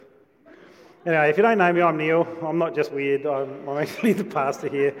Anyway, if you don't know me, I'm Neil. I'm not just weird, I'm actually the pastor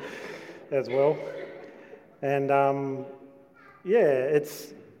here as well. And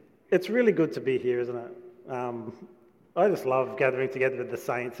it's really good to be here, isn't it? I just love gathering together with the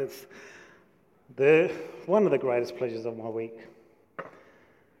saints. It's one of the greatest pleasures of my week.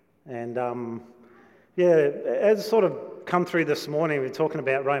 And as sort of come through this morning, we were talking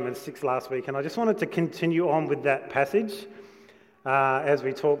about Romans 6 last week, and I just wanted to continue on with that passage as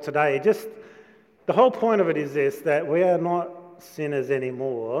we talk today. The whole point of it is this, that we are not sinners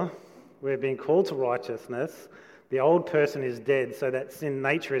anymore. We're being called to righteousness. The old person is dead, so that sin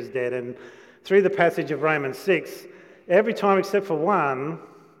nature is dead. And through the passage of Romans 6, every time except for one,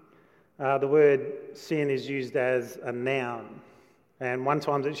 the word sin is used as a noun. And one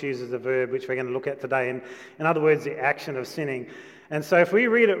time it's used as a verb, which we're going to look at today. And in other words, the action of sinning. And so if we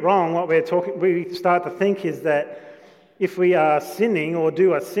read it wrong, what we start to think is that if we are sinning or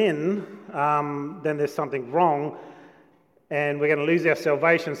do a sin, then there's something wrong and we're going to lose our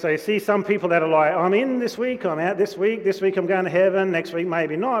salvation. So you see some people that are like, I'm in this week, I'm out this week I'm going to heaven, next week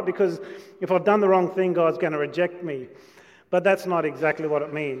maybe not, because if I've done the wrong thing, God's going to reject me. But that's not exactly what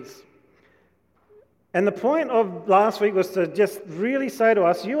it means. And the point of last week was to just really say to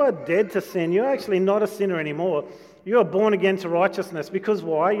us, you are dead to sin. You're actually not a sinner anymore. You are born again to righteousness. Because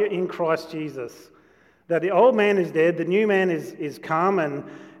why? You're in Christ Jesus. That the old man is dead, the new man is come,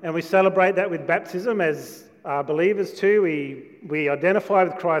 and we celebrate that with baptism as believers too. We identify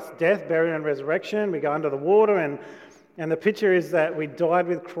with Christ's death, burial and resurrection. We go under the water, and the picture is that we died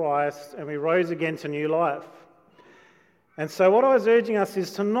with Christ and we rose again to new life. And so what I was urging us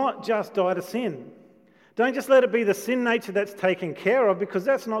is to not just die to sin. Don't just let it be the sin nature that's taken care of, because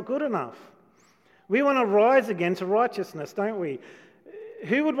that's not good enough. We want to rise again to righteousness, don't we?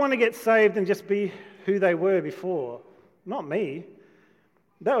 Who would want to get saved and just be who they were before? Not me.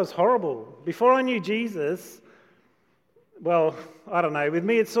 That was horrible. Before I knew Jesus, well, I don't know. With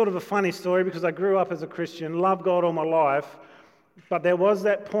me, it's sort of a funny story because I grew up as a Christian, loved God all my life, but there was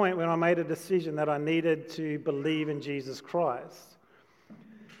that point when I made a decision that I needed to believe in Jesus Christ.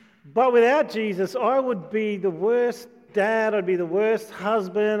 But without Jesus, I would be the worst dad, I'd be the worst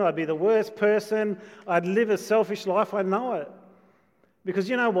husband, I'd be the worst person, I'd live a selfish life, I know it. Because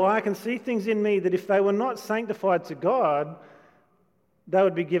you know why? I can see things in me that if they were not sanctified to God, they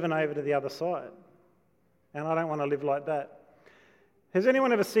would be given over to the other side. And I don't want to live like that. Has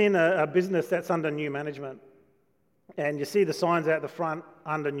anyone ever seen a business that's under new management? And you see the signs out the front,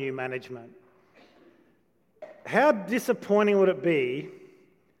 under new management. How disappointing would it be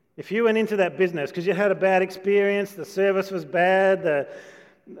if you went into that business because you had a bad experience, the service was bad,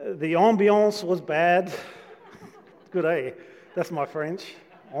 the ambiance was bad. Good, eh? That's my French.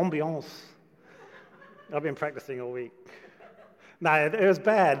 Ambiance. I've been practicing all week. No, it was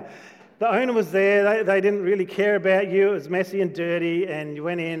bad. The owner was there. They didn't really care about you. It was messy and dirty, and you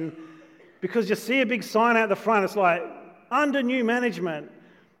went in because you see a big sign out the front. It's like, under new management.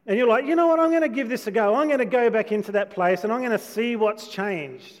 And you're like, you know what? I'm going to give this a go. I'm going to go back into that place, and I'm going to see what's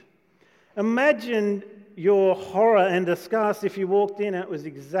changed. Imagine your horror and disgust if you walked in and it was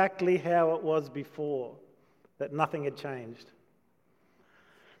exactly how it was before, that nothing had changed.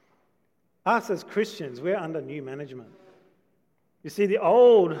 Us as Christians, we're under new management. You see, the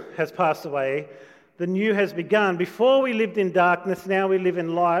old has passed away, the new has begun. Before we lived in darkness, now we live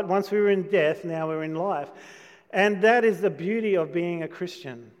in light. Once we were in death, now we're in life. And that is the beauty of being a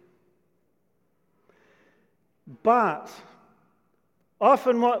Christian. But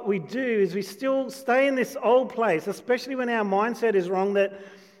often what we do is we still stay in this old place, especially when our mindset is wrong,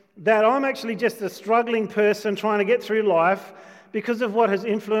 that I'm actually just a struggling person trying to get through life. Because of what has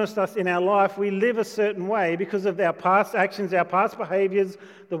influenced us in our life, we live a certain way because of our past actions, our past behaviours,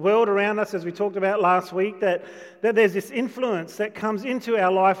 the world around us, as we talked about last week, that there's this influence that comes into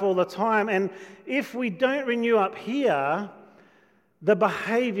our life all the time. And if we don't renew up here, the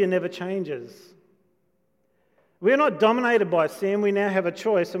behaviour never changes. We're not dominated by sin. We now have a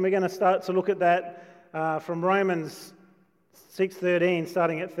choice, and we're going to start to look at that from Romans 6:13,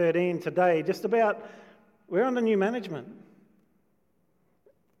 starting at 13 today, just about we're under new management.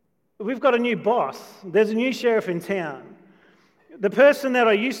 We've got a new boss. There's a new sheriff in town. The person that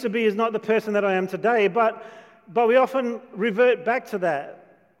I used to be is not the person that I am today, but we often revert back to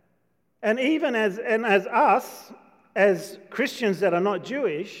that. And even as us, as Christians that are not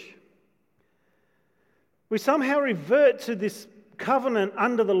Jewish, we somehow revert to this covenant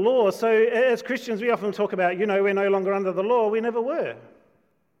under the law. So as Christians, we often talk about, we're no longer under the law. We never were.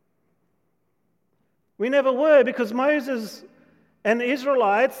 We never were, because Moses and the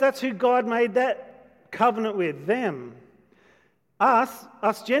Israelites, that's who God made that covenant with, them.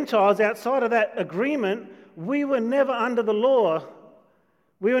 Us Gentiles, outside of that agreement, we were never under the law.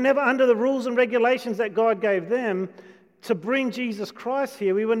 We were never under the rules and regulations that God gave them to bring Jesus Christ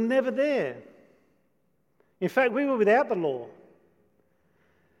here. We were never there. In fact, we were without the law.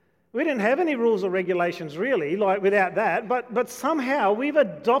 We didn't have any rules or regulations really, like without that, but somehow we've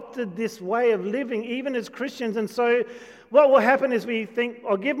adopted this way of living even as Christians. And so what will happen is we think,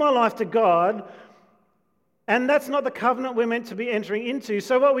 I'll give my life to God, and that's not the covenant we're meant to be entering into.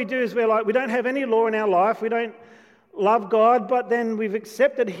 So what we do is we're like, we don't have any law in our life, we don't love God, but then we've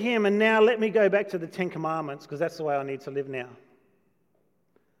accepted Him, and now let me go back to the Ten Commandments because that's the way I need to live now.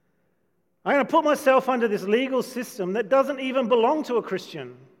 I'm going to put myself under this legal system that doesn't even belong to a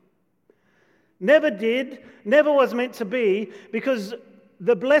Christian. Never did, never was meant to be, because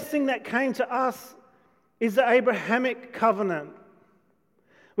the blessing that came to us is the Abrahamic covenant,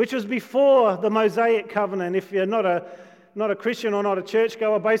 which was before the Mosaic covenant. If you're not a Christian or not a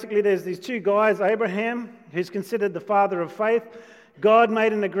churchgoer, basically there's these two guys, Abraham, who's considered the father of faith. God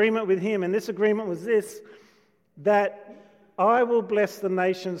made an agreement with him, and this agreement was this, that I will bless the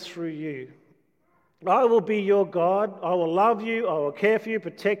nations through you. I will be your God. I will love you. I will care for you,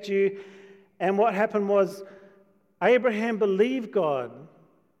 protect you. And what happened was Abraham believed God.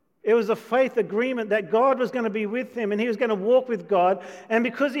 It was a faith agreement that God was going to be with him and he was going to walk with God. And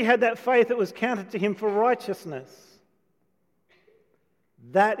because he had that faith, it was counted to him for righteousness.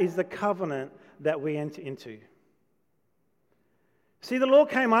 That is the covenant that we enter into. See, the law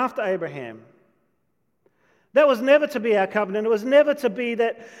came after Abraham. That was never to be our covenant. It was never to be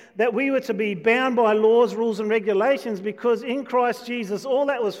that we were to be bound by laws, rules, and regulations, because in Christ Jesus, all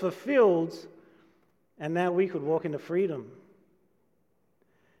that was fulfilled, and now we could walk into freedom.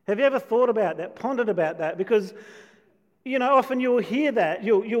 Have you ever thought about that, pondered about that? Because, often you'll hear that.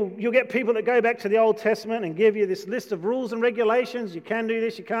 You'll get people that go back to the Old Testament and give you this list of rules and regulations. You can do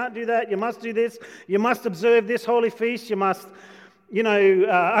this, you can't do that, you must do this, you must observe this holy feast, you must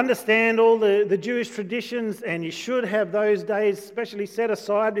understand all the Jewish traditions, and you should have those days specially set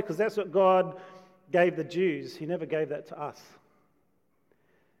aside because that's what God gave the Jews. He never gave that to us.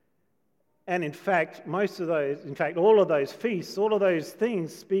 And in fact, all of those feasts, all of those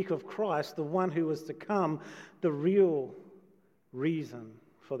things speak of Christ, the one who was to come, the real reason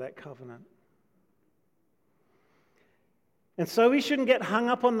for that covenant. And so we shouldn't get hung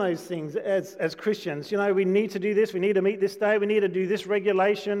up on those things as Christians. We need to do this, we need to meet this day, we need to do this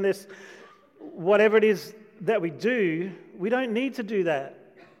regulation, this whatever it is that we do. We don't need to do that.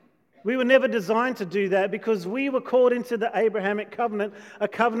 We were never designed to do that because we were called into the Abrahamic covenant, a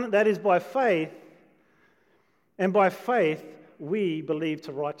covenant that is by faith. And by faith, we believe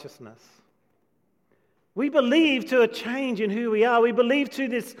to righteousness. We believe to a change in who we are. We believe to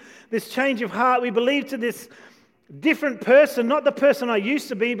this change of heart. We believe to this different person, not the person I used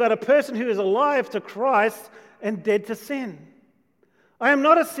to be, but a person who is alive to Christ and dead to sin. I am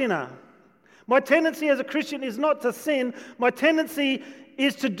not a sinner. My tendency as a Christian is not to sin. My tendency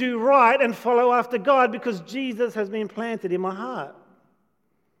is to do right and follow after God because Jesus has been planted in my heart.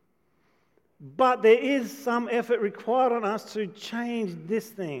 But there is some effort required on us to change this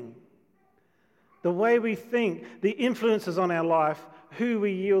thing. The way we think, the influences on our life, who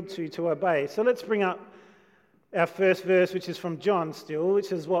we yield to obey. So let's bring up our first verse, which is from John still,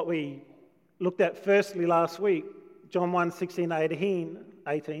 which is what we looked at firstly last week. John 1, 16,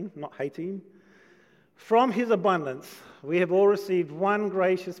 18, not 18. From his abundance, we have all received one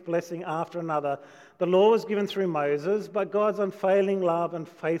gracious blessing after another. The law was given through Moses, but God's unfailing love and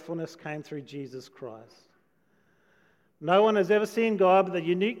faithfulness came through Jesus Christ. No one has ever seen God, but the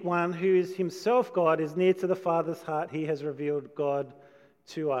unique one who is himself God is near to the Father's heart. He has revealed God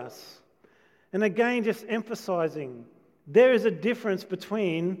to us. And again, just emphasizing, there is a difference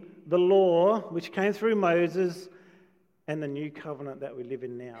between the law, which came through Moses, and the new covenant that we live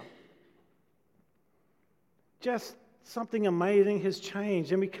in now. Just something amazing has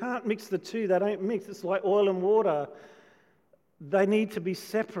changed, and we can't mix the two. They don't mix. It's like oil and water. They need to be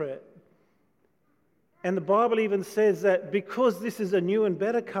separate. And the Bible even says that because this is a new and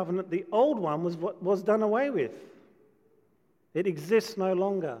better covenant, the old one was done away with. It exists no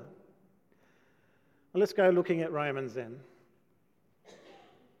longer. Well, let's go looking at Romans then.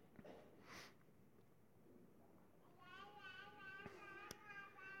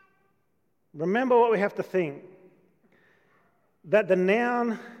 Remember what we have to think. That the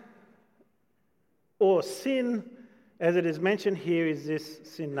noun or sin, as it is mentioned here, is this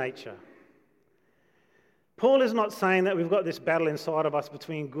sin nature. Paul is not saying that we've got this battle inside of us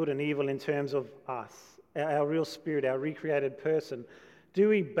between good and evil in terms of us, our real spirit, our recreated person. Do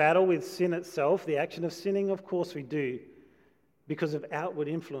we battle with sin itself, the action of sinning? Of course we do, because of outward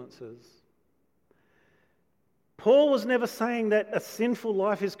influences. Paul was never saying that a sinful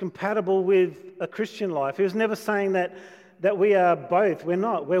life is compatible with a Christian life. He was never saying that we are both. We're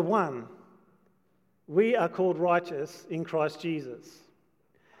not. We're one. We are called righteous in Christ Jesus.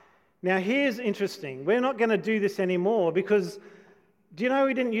 Now, here's interesting. We're not going to do this anymore because do you know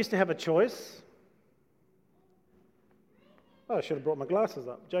we didn't used to have a choice? Oh, I should have brought my glasses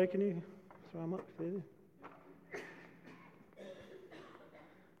up. Joe, can you throw them up there?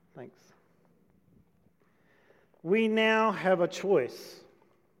 Thanks. We now have a choice,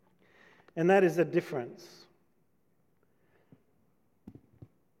 and that is a difference.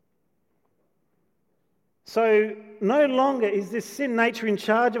 So no longer is this sin nature in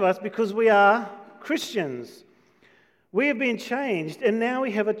charge of us because we are Christians. We have been changed, and now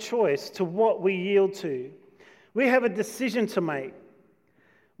we have a choice to what we yield to. We have a decision to make.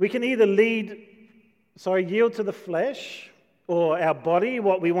 We can either yield to the flesh or our body,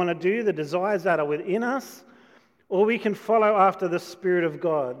 what we want to do, the desires that are within us, or we can follow after the Spirit of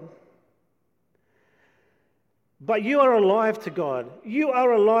God. But you are alive to God. You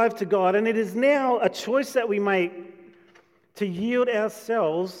are alive to God, and it is now a choice that we make to yield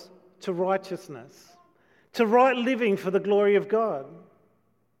ourselves to righteousness, to right living for the glory of God.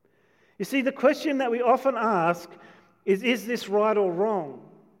 You see, the question that we often ask is this right or wrong?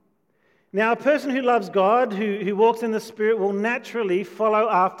 Now, a person who loves God, who walks in the Spirit, will naturally follow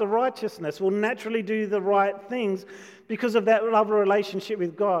after righteousness, will naturally do the right things because of that love relationship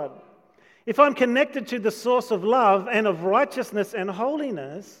with God. If I'm connected to the source of love and of righteousness and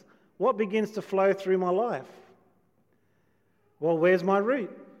holiness, what begins to flow through my life? Well, where's my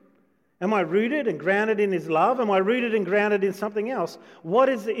root? Am I rooted and grounded in His love? Am I rooted and grounded in something else? What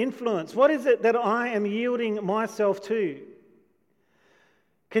is the influence? What is it that I am yielding myself to?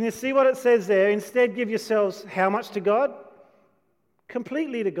 Can you see what it says there? Instead, give yourselves how much to God?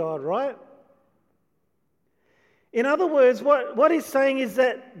 Completely to God, right? In other words, what he's saying is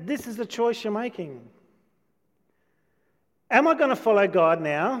that this is the choice you're making. Am I going to follow God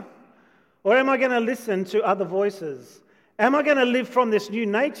now? Or am I going to listen to other voices? Am I going to live from this new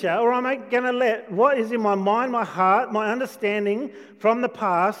nature? Or am I going to let what is in my mind, my heart, my understanding from the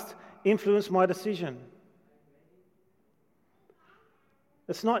past influence my decision?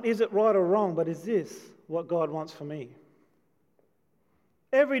 It's not, is it right or wrong, but is this what God wants for me?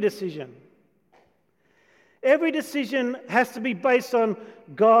 Every decision has to be based on,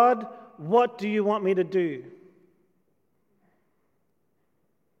 God, what do you want me to do?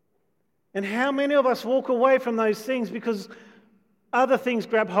 And how many of us walk away from those things because other things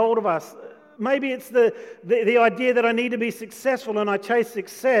grab hold of us? Maybe it's the idea that I need to be successful and I chase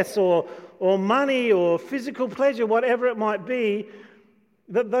success or money or physical pleasure, whatever it might be,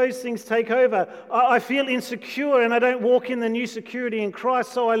 that those things take over. I feel insecure and I don't walk in the new security in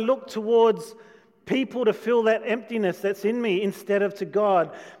Christ, so I look towards people to fill that emptiness that's in me instead of to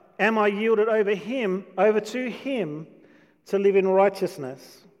God. Am I yielded over to Him to live in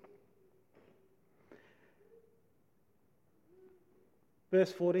righteousness?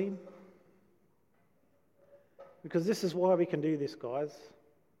 Verse 14. Because this is why we can do this, guys.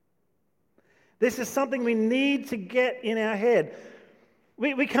 This is something we need to get in our head.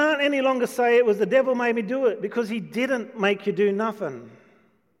 We can't any longer say it was the devil made me do it, because he didn't make you do nothing.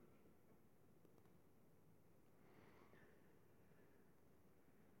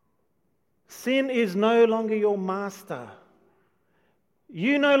 Sin is no longer your master.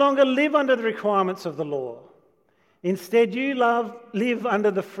 You no longer live under the requirements of the law. Instead, you live under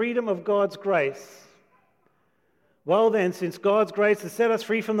the freedom of God's grace. Well then, since God's grace has set us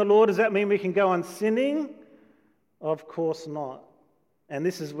free from the law, does that mean we can go on sinning? Of course not. And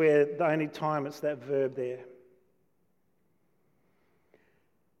this is where the only time it's that verb there.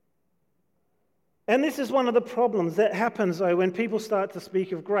 And this is one of the problems that happens, though, when people start to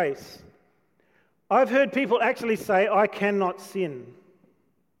speak of grace. I've heard people actually say, I cannot sin.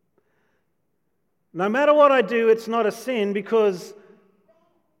 No matter what I do, it's not a sin because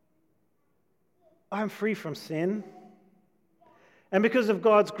I'm free from sin. And because of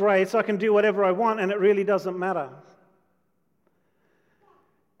God's grace, I can do whatever I want and it really doesn't matter.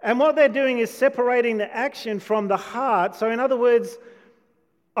 And what they're doing is separating the action from the heart. So in other words,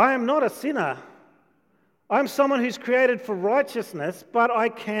 I am not a sinner. I'm someone who's created for righteousness, but I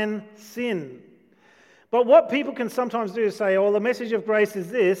can sin. But what people can sometimes do is say, oh, the message of grace is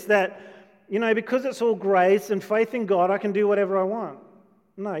this, that, because it's all grace and faith in God, I can do whatever I want.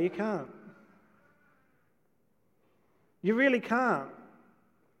 No, you can't. You really can't.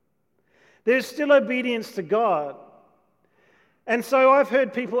 There's still obedience to God. And so I've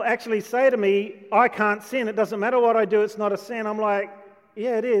heard people actually say to me, I can't sin. It doesn't matter what I do, it's not a sin. I'm like,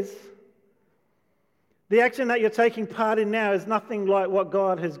 yeah, it is. The action that you're taking part in now is nothing like what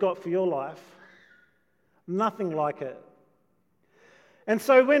God has got for your life. Nothing like it. And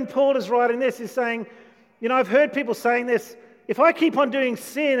so when Paul is writing this, he's saying, I've heard people saying this, if I keep on doing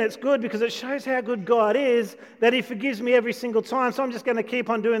sin, it's good because it shows how good God is, that he forgives me every single time, so I'm just going to keep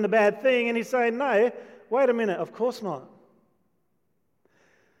on doing the bad thing. And he's saying, no, wait a minute, of course not.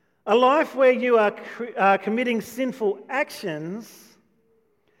 A life where you are committing sinful actions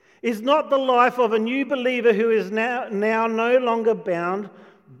is not the life of a new believer who is now no longer bound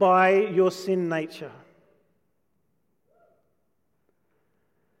by your sin nature.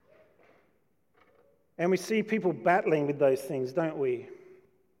 And we see people battling with those things, don't we?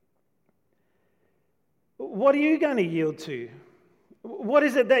 What are you going to yield to? What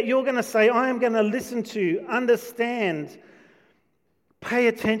is it that you're going to say, I am going to listen to, understand, pay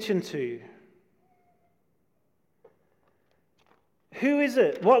attention to? Who is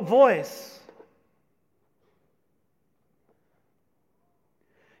it? What voice?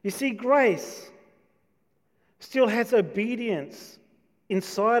 You see, grace still has obedience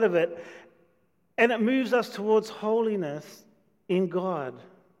inside of it, and it moves us towards holiness in God.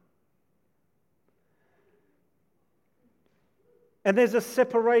 And there's a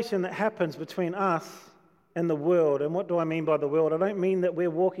separation that happens between us and the world. And what do I mean by the world? I don't mean that we're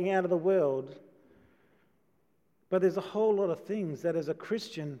walking out of the world. But there's a whole lot of things that as a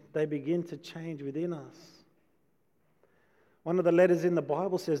Christian, they begin to change within us. One of the letters in the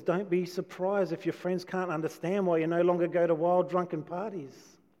Bible says, don't be surprised if your friends can't understand why you no longer go to wild, drunken parties.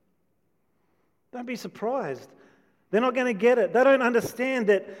 Don't be surprised. They're not going to get it. They don't understand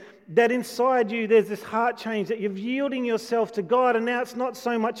that inside you there's this heart change, that you're yielding yourself to God, and now it's not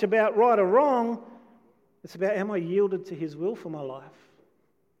so much about right or wrong. It's about, am I yielded to his will for my life?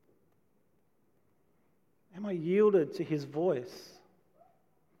 Am I yielded to his voice?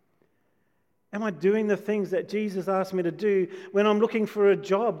 Am I doing the things that Jesus asked me to do? When I'm looking for a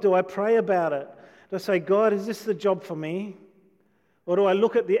job, do I pray about it? Do I say, God, is this the job for me? Or do I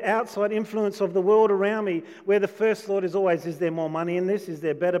look at the outside influence of the world around me, where the first thought is always, is there more money in this? Is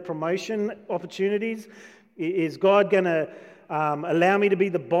there better promotion opportunities? Is God going to allow me to be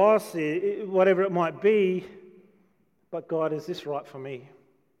the boss? Whatever it might be. But God, is this right for me?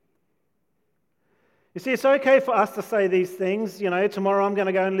 You see, it's okay for us to say these things, tomorrow I'm going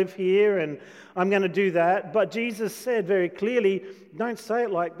to go and live here and I'm going to do that. But Jesus said very clearly, don't say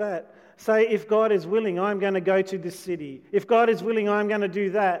it like that. Say, if God is willing, I'm going to go to this city. If God is willing, I'm going to do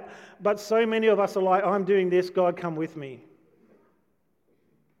that. But so many of us are like, I'm doing this, God, come with me.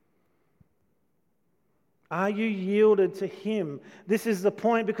 Are you yielded to him? This is the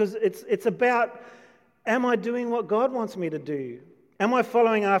point, because it's about, am I doing what God wants me to do? Am I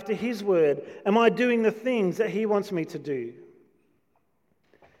following after his word? Am I doing the things that he wants me to do?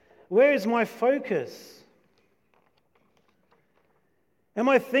 Where is my focus? Am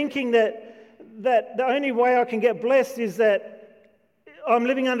I thinking that the only way I can get blessed is that I'm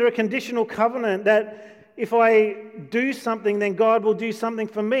living under a conditional covenant, that if I do something, then God will do something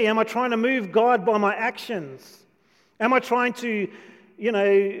for me? Am I trying to move God by my actions? Am I trying to,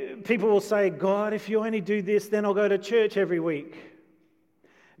 people will say, God, if you only do this, then I'll go to church every week.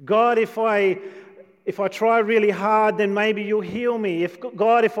 God, if I try really hard, then maybe you'll heal me.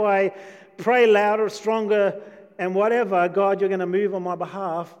 God, if I pray louder, stronger, and whatever, God, you're going to move on my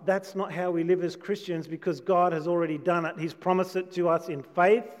behalf. That's not how we live as Christians, because God has already done it. He's promised it to us in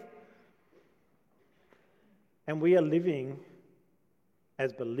faith. And we are living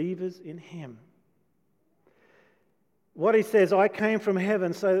as believers in him. What he says, I came from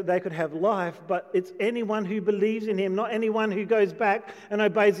heaven so that they could have life, but it's anyone who believes in him, not anyone who goes back and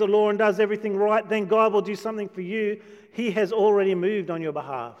obeys the law and does everything right, then God will do something for you. He has already moved on your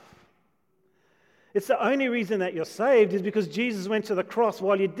behalf. It's the only reason that you're saved is because Jesus went to the cross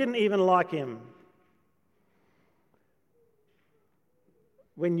while you didn't even like him.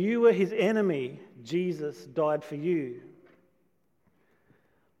 When you were his enemy, Jesus died for you.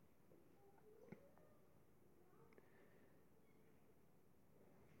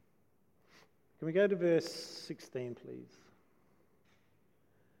 Can we go to verse 16, please?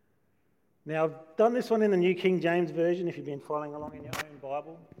 Now, I've done this one in the New King James Version, if you've been following along in your own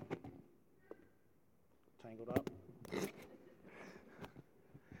Bible. Tangled up.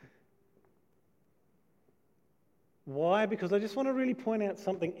 Why? Because I just want to really point out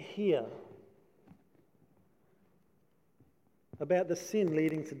something here about the sin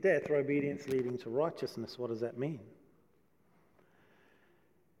leading to death or obedience leading to righteousness. What does that mean?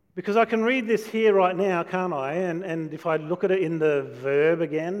 Because I can read this here right now, can't I? And if I look at it in the verb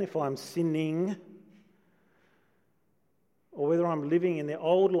again, if I'm sinning, or whether I'm living in the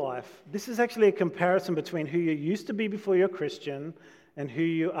old life, this is actually a comparison between who you used to be before you're a Christian and who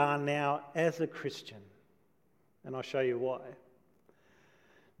you are now as a Christian. And I'll show you why.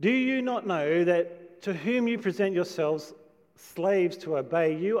 Do you not know that to whom you present yourselves slaves to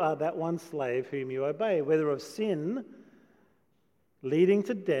obey, you are that one slave whom you obey, whether of sin leading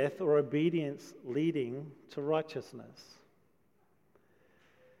to death or obedience leading to righteousness?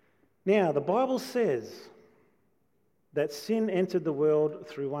 Now, the Bible says that sin entered the world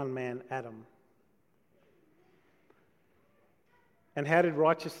through one man, Adam. And how did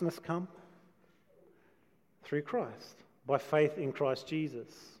righteousness come? Through Christ, by faith in Christ Jesus,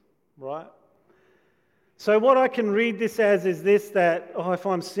 right? So what I can read this as is this, that, if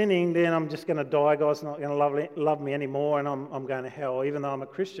I'm sinning, then I'm just going to die. God's not going to love me anymore, and I'm going to hell. Even though I'm a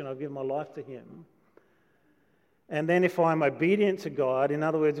Christian, I've given my life to him. And then if I'm obedient to God, in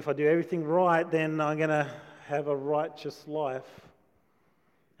other words, if I do everything right, then I'm going to have a righteous life.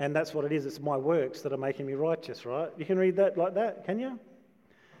 And that's what it is. It's my works that are making me righteous, right? You can read that like that, can you?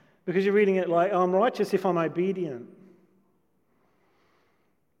 Because you're reading it like, I'm righteous if I'm obedient.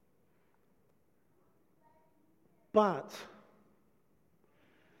 But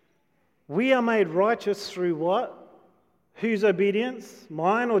we are made righteous through what? Whose obedience?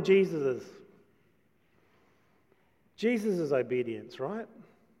 Mine or Jesus's? Jesus' obedience, right?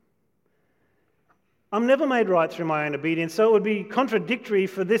 I'm never made right through my own obedience, so it would be contradictory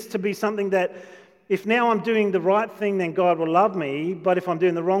for this to be something that if now I'm doing the right thing, then God will love me, but if I'm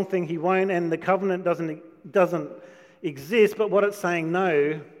doing the wrong thing, he won't, and the covenant doesn't exist. But what it's saying,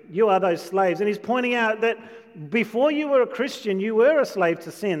 no, you are those slaves. And he's pointing out that before you were a Christian, you were a slave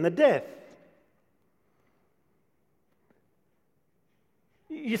to sin, the death.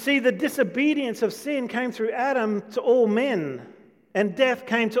 You see, the disobedience of sin came through Adam to all men, and death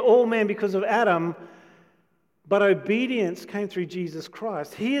came to all men because of Adam, but obedience came through Jesus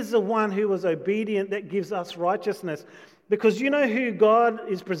Christ. He is the one who was obedient that gives us righteousness. Because you know who God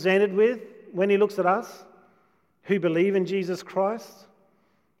is presented with when he looks at us, who believe in Jesus Christ?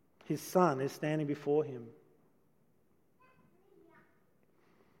 His Son is standing before him.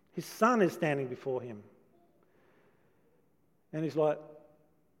 His Son is standing before him. And he's like,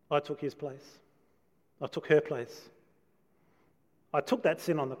 I took his place. I took her place. I took that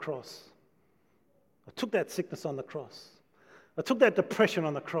sin on the cross. I took that sickness on the cross. I took that depression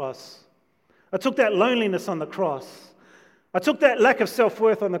on the cross. I took that loneliness on the cross. I took that lack of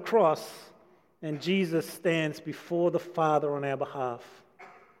self-worth on the cross. And Jesus stands before the Father on our behalf.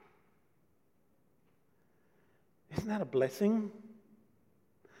 Isn't that a blessing?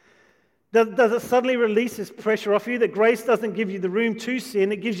 Does it suddenly release this pressure off you that grace doesn't give you the room to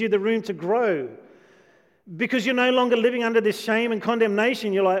sin, it gives you the room to grow? Because you're no longer living under this shame and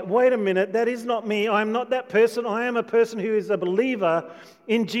condemnation. You're like, wait a minute, that is not me. I'm not that person. I am a person who is a believer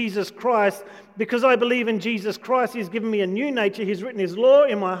in Jesus Christ. Because I believe in Jesus Christ, he's given me a new nature. He's written his law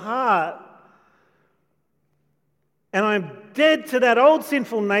in my heart. And I'm dead to that old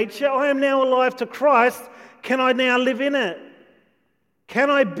sinful nature. I am now alive to Christ. Can I now live in it? Can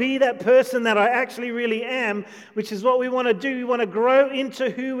I be that person that I actually really am? Which is what we want to do. We want to grow into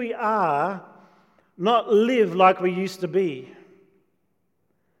who we are, not live like we used to be.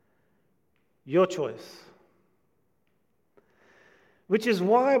 Your choice. Which is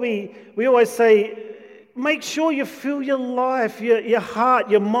why we always say, make sure you fill your life, your heart,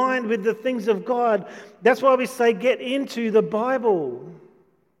 your mind with the things of God. That's why we say get into the Bible.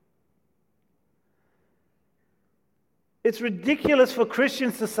 It's ridiculous for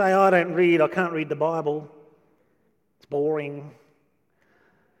Christians to say, I can't read the Bible. It's boring.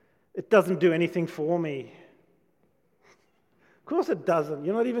 It doesn't do anything for me. Of course it doesn't.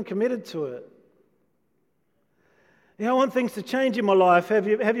 You're not even committed to it. I want things to change in my life. Have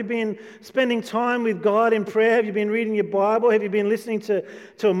you been spending time with God in prayer? Have you been reading your Bible? Have you been listening to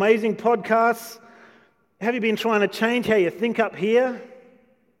amazing podcasts? Have you been trying to change how you think up here?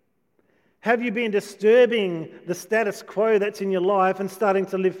 Have you been disturbing the status quo that's in your life and starting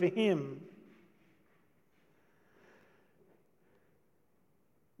to live for him?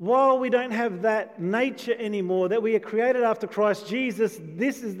 While we don't have that nature anymore, that we are created after Christ Jesus,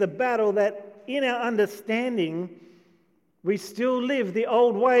 this is the battle that in our understanding, we still live the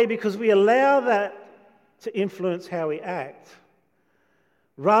old way because we allow that to influence how we act,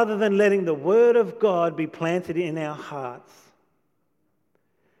 rather than letting the Word of God be planted in our hearts.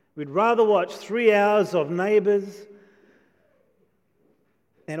 We'd rather watch 3 hours of Neighbours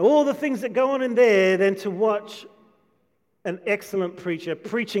and all the things that go on in there than to watch an excellent preacher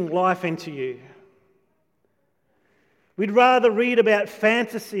preaching life into you. We'd rather read about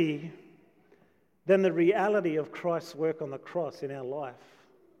fantasy than the reality of Christ's work on the cross in our life.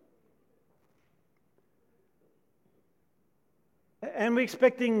 And we're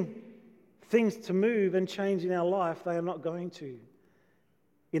expecting things to move and change in our life. They are not going to,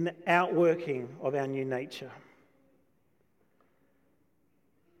 in the outworking of our new nature.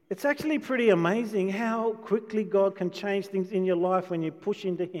 It's actually pretty amazing how quickly God can change things in your life when you push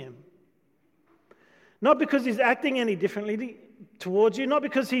into Him. Not because He's acting any differently towards you, not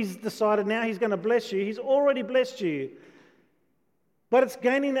because He's decided now He's going to bless you. He's already blessed you. But it's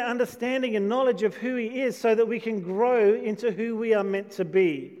gaining the understanding and knowledge of who He is so that we can grow into who we are meant to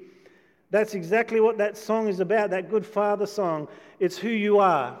be. That's exactly what that song is about, that Good Father song. It's who you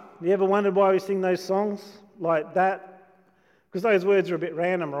are. You ever wondered why we sing those songs like that? Because those words are a bit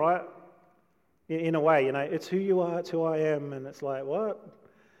random, right? In a way, it's who you are, it's who I am. And it's like, what?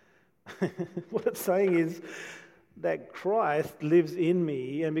 What it's saying is that Christ lives in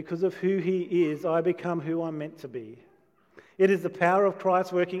me, and because of who He is, I become who I'm meant to be. It is the power of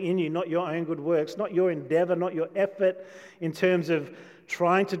Christ working in you, not your own good works, not your endeavor, not your effort in terms of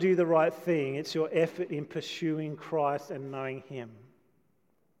trying to do the right thing. It's your effort in pursuing Christ and knowing Him.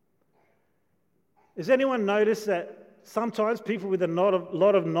 Has anyone noticed that sometimes people with a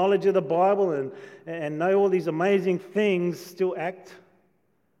lot of knowledge of the Bible and know all these amazing things still act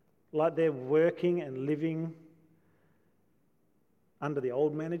like they're working and living under the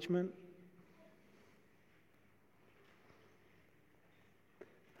old management?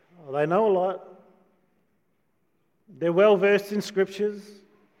 Oh, they know a lot. They're well versed in scriptures.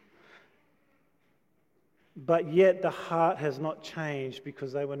 But yet the heart has not changed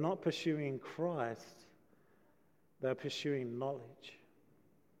because they were not pursuing Christ. They're pursuing knowledge.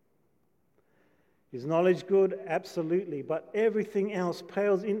 Is knowledge good? Absolutely. But everything else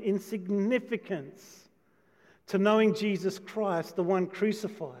pales in insignificance to knowing Jesus Christ, the one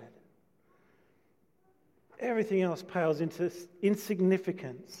crucified. Everything else pales into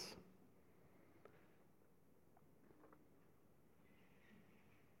insignificance.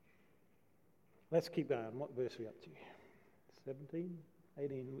 Let's keep going. What verse are we up to? 17?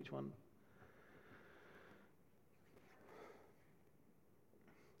 18? Which one?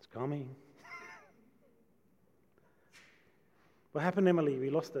 It's coming. What happened, Emily? We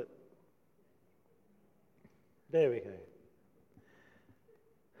lost it. There we go.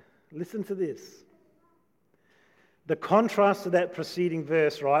 Listen to this. The contrast to that preceding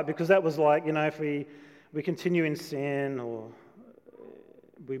verse, right? Because that was like, if we continue in sin or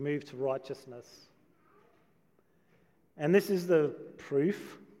we move to righteousness. And this is the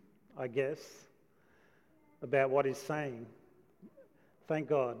proof, I guess, about what he's saying. Thank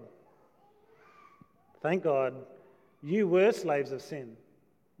God. Thank God you were slaves of sin.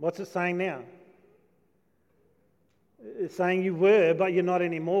 What's it saying now? It's saying you were, but you're not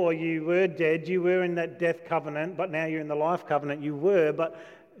anymore. You were dead. You were in that death covenant, but now you're in the life covenant. You were, but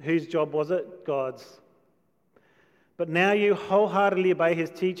whose job was it? God's. But now you wholeheartedly obey His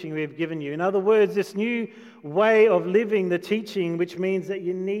teaching we have given you. In other words, this new way of living the teaching, which means that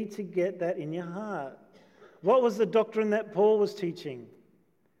you need to get that in your heart. What was the doctrine that Paul was teaching?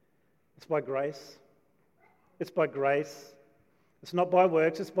 It's by grace. It's by grace. It's not by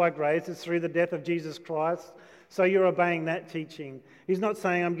works, it's by grace. It's through the death of Jesus Christ. So you're obeying that teaching. He's not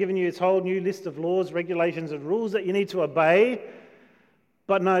saying, I'm giving you this whole new list of laws, regulations, and rules that you need to obey.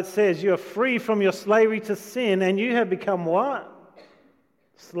 But no, it says you are free from your slavery to sin, and you have become what?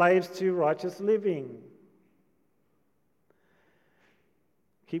 Slaves to righteous living.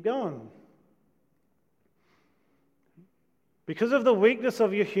 Keep going. Because of the weakness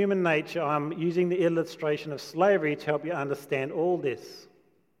of your human nature, I'm using the illustration of slavery to help you understand all this.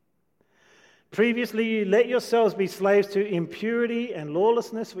 Previously, you let yourselves be slaves to impurity and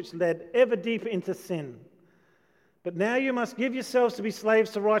lawlessness, which led ever deeper into sin. But now you must give yourselves to be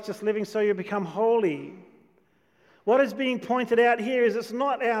slaves to righteous living so you become holy. What is being pointed out here is it's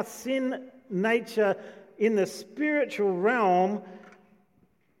not our sin nature in the spiritual realm.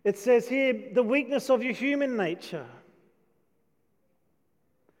 It says here, the weakness of your human nature.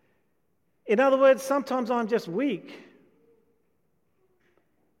 In other words, sometimes I'm just weak.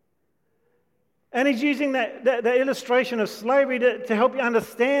 And he's using that illustration of slavery to help you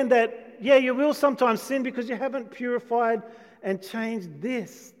understand that, yeah, you will sometimes sin because you haven't purified and changed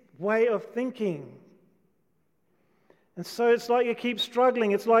this way of thinking. And so it's like you keep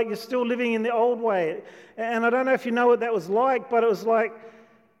struggling. It's like you're still living in the old way. And I don't know if you know what that was like, but it was like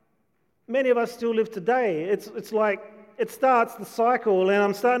many of us still live today. It's like it starts the cycle, and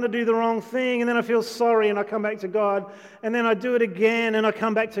I'm starting to do the wrong thing, and then I feel sorry and I come back to God, and then I do it again and I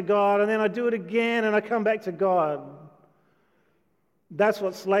come back to God, and then I do it again and I come back to God. That's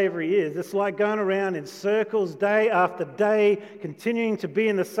what slavery is. It's like going around in circles day after day, continuing to be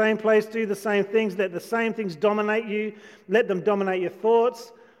in the same place, do the same things, let the same things dominate you, let them dominate your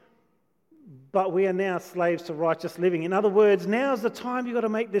thoughts. But we are now slaves to righteous living. In other words, now's the time you've got to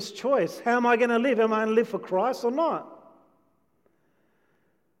make this choice. How am I going to live? Am I going to live for Christ or not?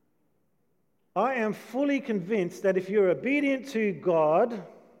 I am fully convinced that if you're obedient to God,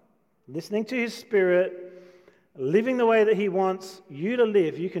 listening to His Spirit, living the way that He wants you to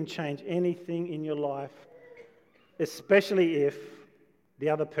live, you can change anything in your life, especially if the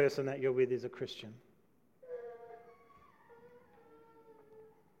other person that you're with is a Christian.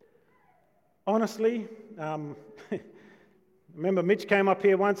 Honestly, remember Mitch came up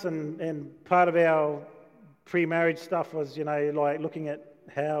here once and part of our pre-marriage stuff was, like looking at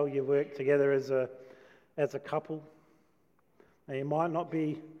how you work together as a couple. Now, you might not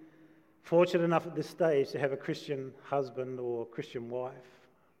be fortunate enough at this stage to have a Christian husband or Christian wife.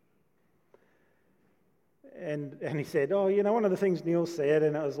 And he said, one of the things Neil said,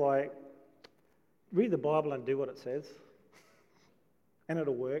 and it was like, read the Bible and do what it says, and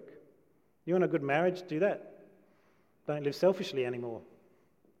it'll work. You want a good marriage? Do that. Don't live selfishly anymore.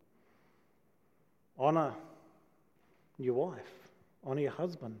 Honour your wife. Honour your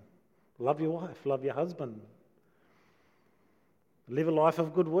husband. Love your wife. Love your husband. Live a life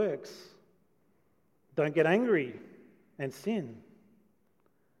of good works. Don't get angry and sin.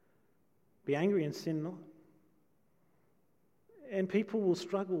 Be angry and sin not. And people will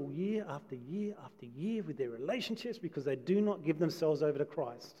struggle year after year after year with their relationships because they do not give themselves over to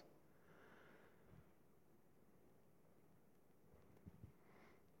Christ.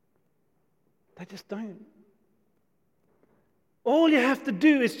 They just don't. All you have to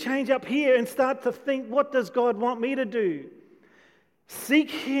do is change up here and start to think, what does God want me to do? Seek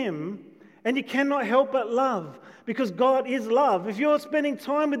Him, and you cannot help but love, because God is love. If you're spending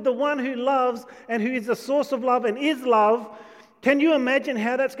time with the one who loves and who is the source of love and is love, can you imagine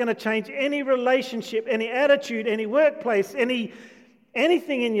how that's going to change any relationship, any attitude, any workplace,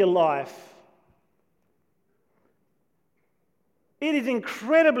 anything in your life? It is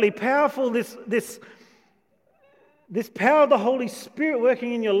incredibly powerful. This power of the Holy Spirit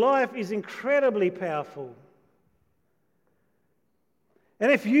working in your life is incredibly powerful.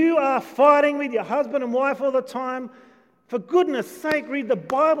 And if you are fighting with your husband and wife all the time, for goodness sake, read the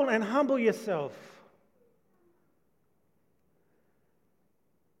Bible and humble yourself.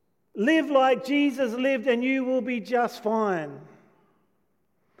 Live like Jesus lived and you will be just fine.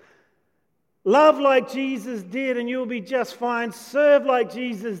 Love like Jesus did and you will be just fine. Serve like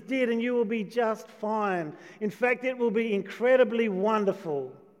Jesus did and you will be just fine. In fact, it will be incredibly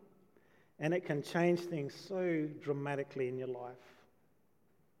wonderful. And it can change things so dramatically in your life.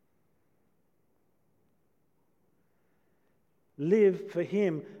 Live for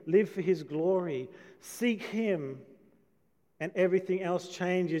Him. Live for His glory. Seek Him. And everything else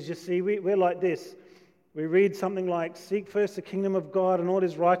changes. You see, we're like this. We read something like, seek first the kingdom of God and all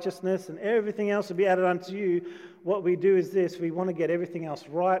His righteousness, and everything else will be added unto you. What we do is this. We want to get everything else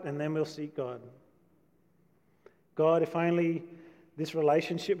right, and then we'll seek God. God, if only this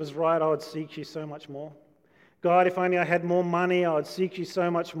relationship was right, I would seek you so much more. God, if only I had more money, I would seek you so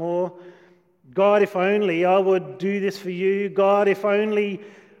much more. God, if only I would do this for you. God, if only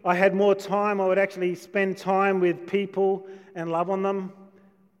I had more time, I would actually spend time with people and love on them.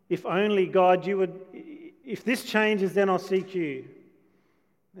 If only, God, you would... If this changes, then I'll seek you.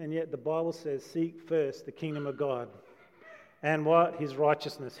 And yet the Bible says, seek first the kingdom of God. And what? His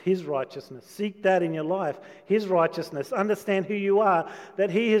righteousness. His righteousness. Seek that in your life. His righteousness. Understand who you are.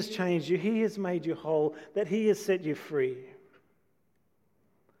 That He has changed you. He has made you whole. That He has set you free.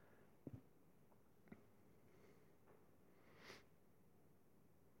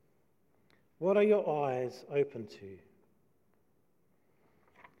 What are your eyes open to?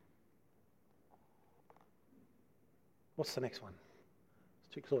 What's the next one?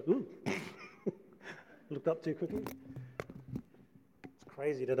 It's too close. Ooh. Looked up too quickly. It's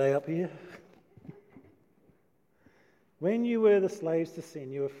crazy today up here. When you were the slaves to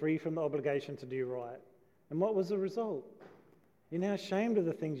sin, you were free from the obligation to do right. And what was the result? You're now ashamed of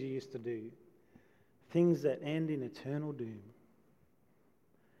the things you used to do. Things that end in eternal doom.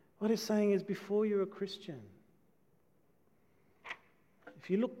 What it's saying is, before you're a Christian, if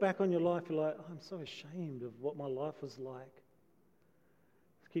you look back on your life, you're like, oh, I'm so ashamed of what my life was like.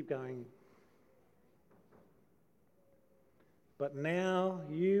 Let's keep going. But now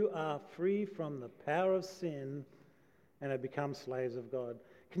you are free from the power of sin and have become slaves of God.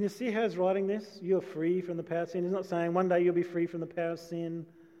 Can you see how he's writing this? You're free from the power of sin. He's not saying one day you'll be free from the power of sin.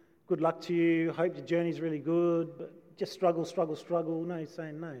 Good luck to you. Hope your journey's really good, but just struggle. No, he's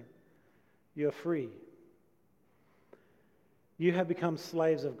saying no. You're free. You have become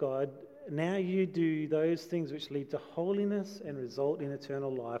slaves of God. Now you do those things which lead to holiness and result in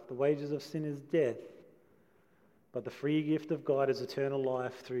eternal life. The wages of sin is death, but the free gift of God is eternal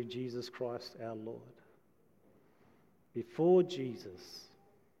life through Jesus Christ our Lord. Before Jesus,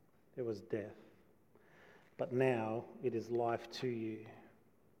 it was death, but now it is life to you.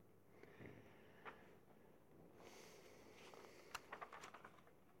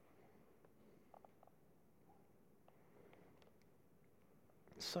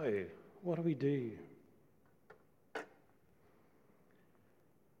 So, what do we do?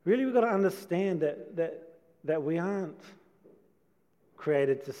 Really, we've got to understand that we aren't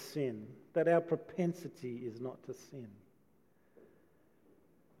created to sin, that our propensity is not to sin.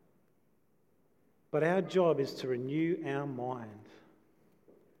 But our job is to renew our mind,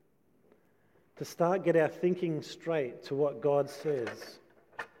 to get our thinking straight to what God says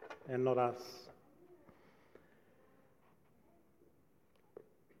and not us.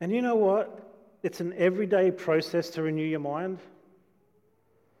 And you know what? It's an everyday process to renew your mind.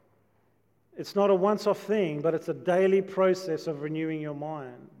 It's not a once-off thing, but it's a daily process of renewing your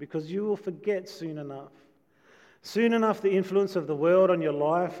mind, because you will forget soon enough. Soon enough, the influence of the world on your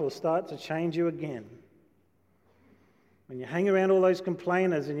life will start to change you again. When you hang around all those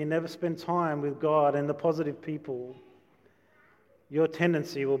complainers and you never spend time with God and the positive people, your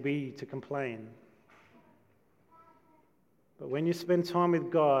tendency will be to complain. But when you spend time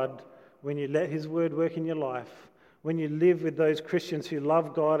with God, when you let His Word work in your life, when you live with those Christians who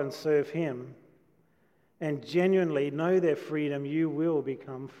love God and serve Him, and genuinely know their freedom, you will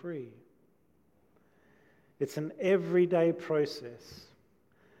become free. It's an everyday process.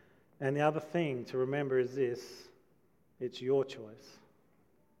 And the other thing to remember is this: it's your choice.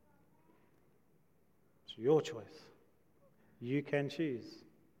 It's your choice. You can choose.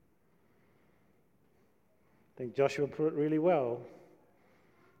 I think Joshua put it really well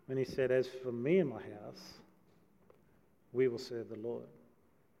when he said, "As for me and my house, we will serve the Lord."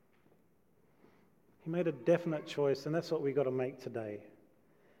 He made a definite choice, and that's what we've got to make today.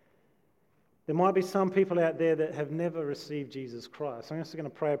 There might be some people out there that have never received Jesus Christ. I'm just going to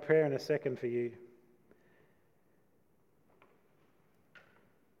pray a prayer in a second for you.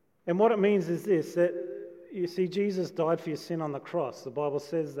 And what it means is this, that you see, Jesus died for your sin on the cross. The Bible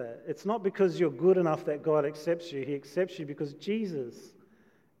says that. It's not because you're good enough that God accepts you. He accepts you because Jesus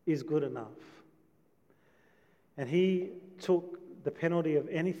is good enough. And He took the penalty of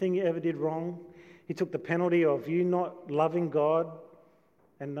anything you ever did wrong. He took the penalty of you not loving God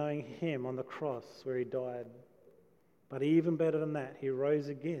and knowing Him on the cross where He died. But even better than that, He rose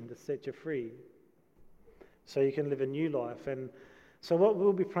again to set you free so you can live a new life. And so what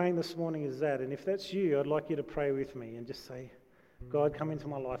we'll be praying this morning is that. And if that's you, I'd like you to pray with me and just say, "God, come into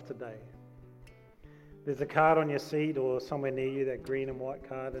my life today." There's a card on your seat or somewhere near you, that green and white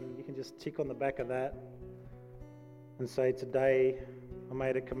card, and you can just tick on the back of that and say, "Today I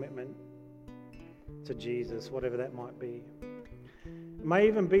made a commitment to Jesus," whatever that might be. It may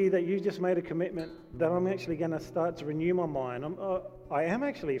even be that you just made a commitment that I'm actually going to start to renew my mind. I am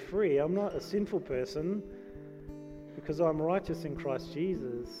actually free. I'm not a sinful person because I'm righteous in Christ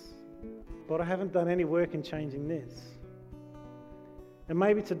Jesus, but I haven't done any work in changing this. And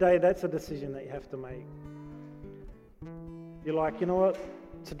maybe today that's a decision that you have to make. You're like, you know what?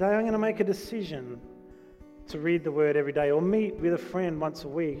 Today I'm going to make a decision to read the Word every day, or meet with a friend once a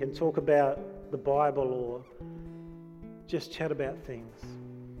week and talk about the Bible, or just chat about things.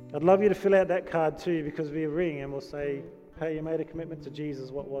 I'd love you to fill out that card too, because we ring and we'll say, "Hey, you made a commitment to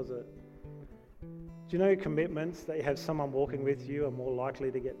Jesus. What was it?" Do you know commitments that you have someone walking with you are more likely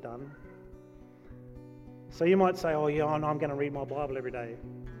to get done? So you might say, "Oh yeah, I know I'm going to read my Bible every day."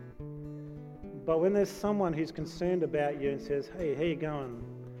 But when there's someone who's concerned about you and says, "Hey, how you going?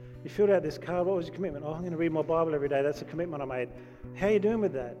 You filled out this card. What was your commitment?" "Oh, I'm going to read my Bible every day. That's a commitment I made." "How are you doing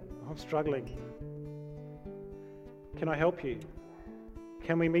with that?" "I'm struggling." "Can I help you?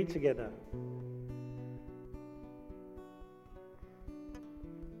 Can we meet together?"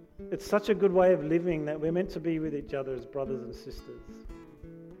 It's such a good way of living that we're meant to be with each other as brothers and sisters.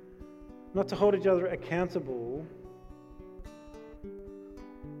 Not to hold each other accountable,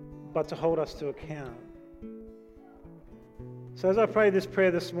 but to hold us to account. So as I pray this prayer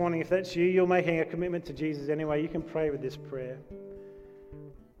this morning, if that's you, you're making a commitment to Jesus anyway, you can pray with this prayer.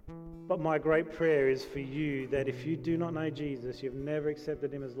 But my great prayer is for you, that if you do not know Jesus, you've never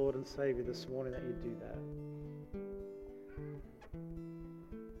accepted Him as Lord and Saviour this morning, that you do that.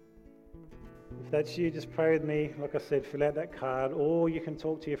 that's you, just pray with me. Like I said, fill out that card, or you can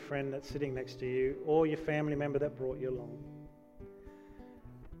talk to your friend that's sitting next to you, or your family member that brought you along.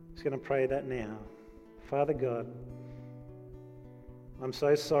 Just going to pray that now. Father God, I'm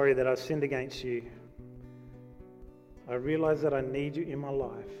so sorry that I've sinned against you. I realize that I need you in my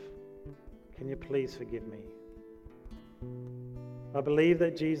life. Can you please forgive me? I believe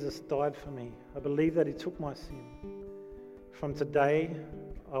that Jesus died for me. I believe that he took my sin. From today,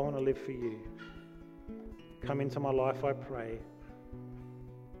 I want to live for you. Come into my life, I pray.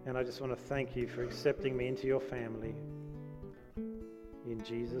 And I just want to thank you for accepting me into your family. In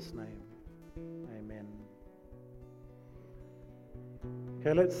Jesus' name, amen.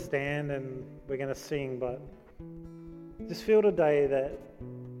 Okay, let's stand and we're going to sing, but just feel today that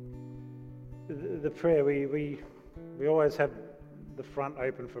the prayer, we always have the front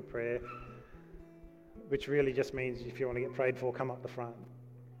open for prayer, which really just means if you want to get prayed for, come up the front,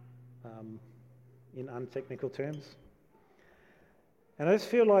 in untechnical terms. And I just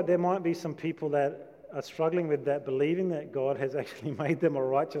feel like there might be some people that are struggling with that, believing that God has actually made them a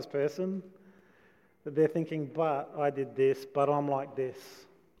righteous person, that they're thinking, but I did this, but I'm like this.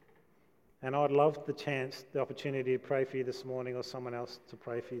 And I'd love the opportunity to pray for you this morning, or someone else to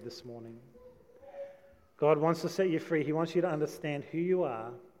pray for you this morning. God wants to set you free. He wants you to understand who you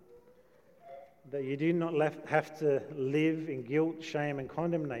are, that you do not have to live in guilt, shame, and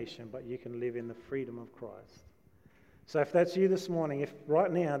condemnation, but you can live in the freedom of Christ. So if that's you this morning, if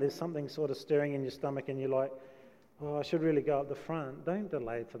right now there's something sort of stirring in your stomach and you're like, oh, I should really go up the front, don't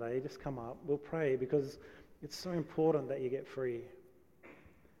delay today. Just come up. We'll pray, because it's so important that you get free.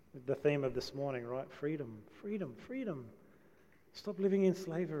 The theme of this morning, right? Freedom, freedom, freedom. Stop living in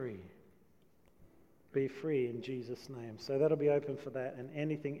slavery. Be free in Jesus' name. So that'll be open for that, and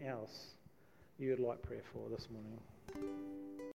anything else you would like prayer for this morning.